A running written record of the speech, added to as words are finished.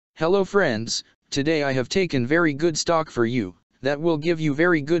Hello friends, today I have taken very good stock for you, that will give you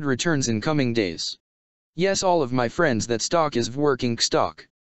very good returns in coming days. Yes, all of my friends, that stock is Wework stock.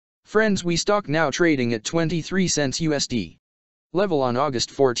 Friends, we stock now trading at 23 cents USD. Level on August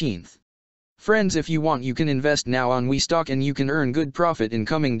 14th. Friends, if you want you can invest now on we stock and you can earn good profit in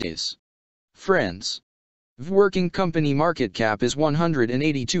coming days. Friends. Wework company market cap is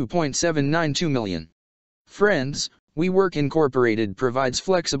 182.792 million. Friends, Wework Incorporated provides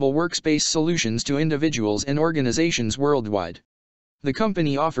flexible workspace solutions to individuals and organizations worldwide. The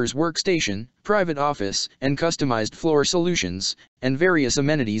company offers workstation, private office, and customized floor solutions, and various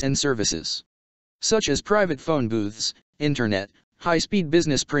amenities and services, such as private phone booths, internet, high-speed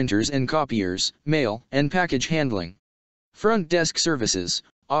business printers and copiers, mail and package handling, front desk services,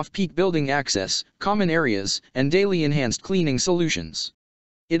 off-peak building access, common areas, and daily enhanced cleaning solutions.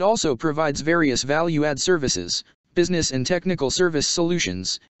 It also provides various value-add services, business and technical service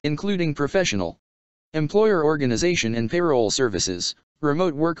solutions, including professional, employer organization and payroll services,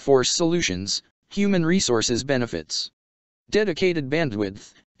 remote workforce solutions, human resources benefits, dedicated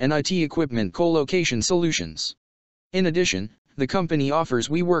bandwidth, and IT equipment co-location solutions. In addition, the company offers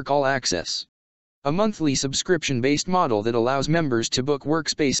Wework All Access, a monthly subscription-based model that allows members to book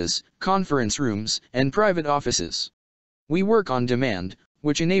workspaces, conference rooms, and private offices. Wework On Demand,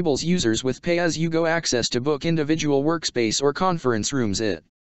 which enables users with pay-as-you-go access to book individual workspace or conference rooms at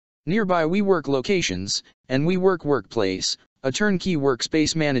nearby Wework locations, and Wework Workplace, a turnkey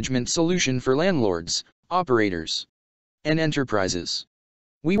workspace management solution for landlords, operators, and enterprises.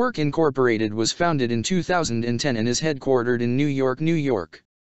 Wework Incorporated was founded in 2010 and is headquartered in New York, New York.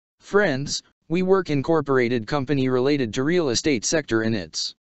 Friends, Wework Incorporated company related to real estate sector and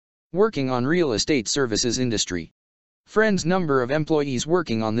it's working on real estate services industry. Friends, number of employees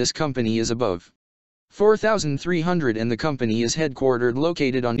working on this company is above 4,300 and the company is headquartered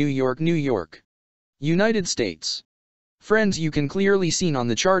located on New York, New York, United States. Friends, you can clearly seen on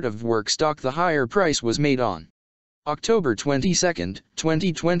the chart of Wework stock the higher price was made on October 22,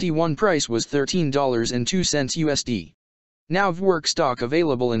 2021. Price was $13.02 USD. Now Wework stock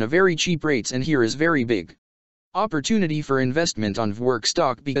available in a very cheap rates, and here is very big opportunity for investment on Wework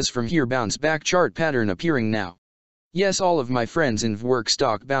stock because from here bounce back chart pattern appearing now. Yes, all of my friends, in Wework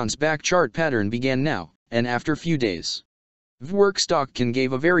stock bounce back chart pattern began now, and after few days, Wework stock can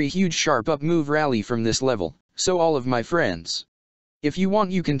give a very huge sharp up move rally from this level. So all of my friends, if you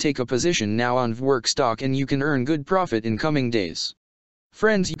want you can take a position now on Wework stock and you can earn good profit in coming days.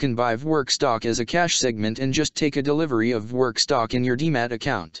 Friends, you can buy Wework stock as a cash segment and just take a delivery of Wework stock in your demat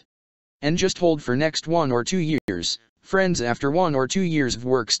account, and just hold for next 1 or 2 years. Friends, after 1 or 2 years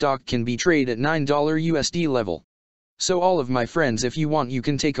Wework stock can be traded at $9 USD level. So all of my friends, if you want you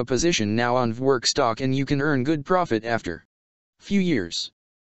can take a position now on Wework stock and you can earn good profit after few years.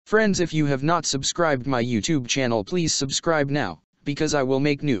 Friends, if you have not subscribed my YouTube channel, please subscribe now, because I will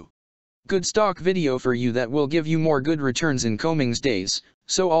make new good stock video for you that will give you more good returns in coming days.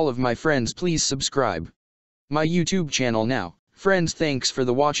 So all of my friends, please subscribe my YouTube channel now. Friends, thanks for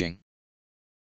the watching.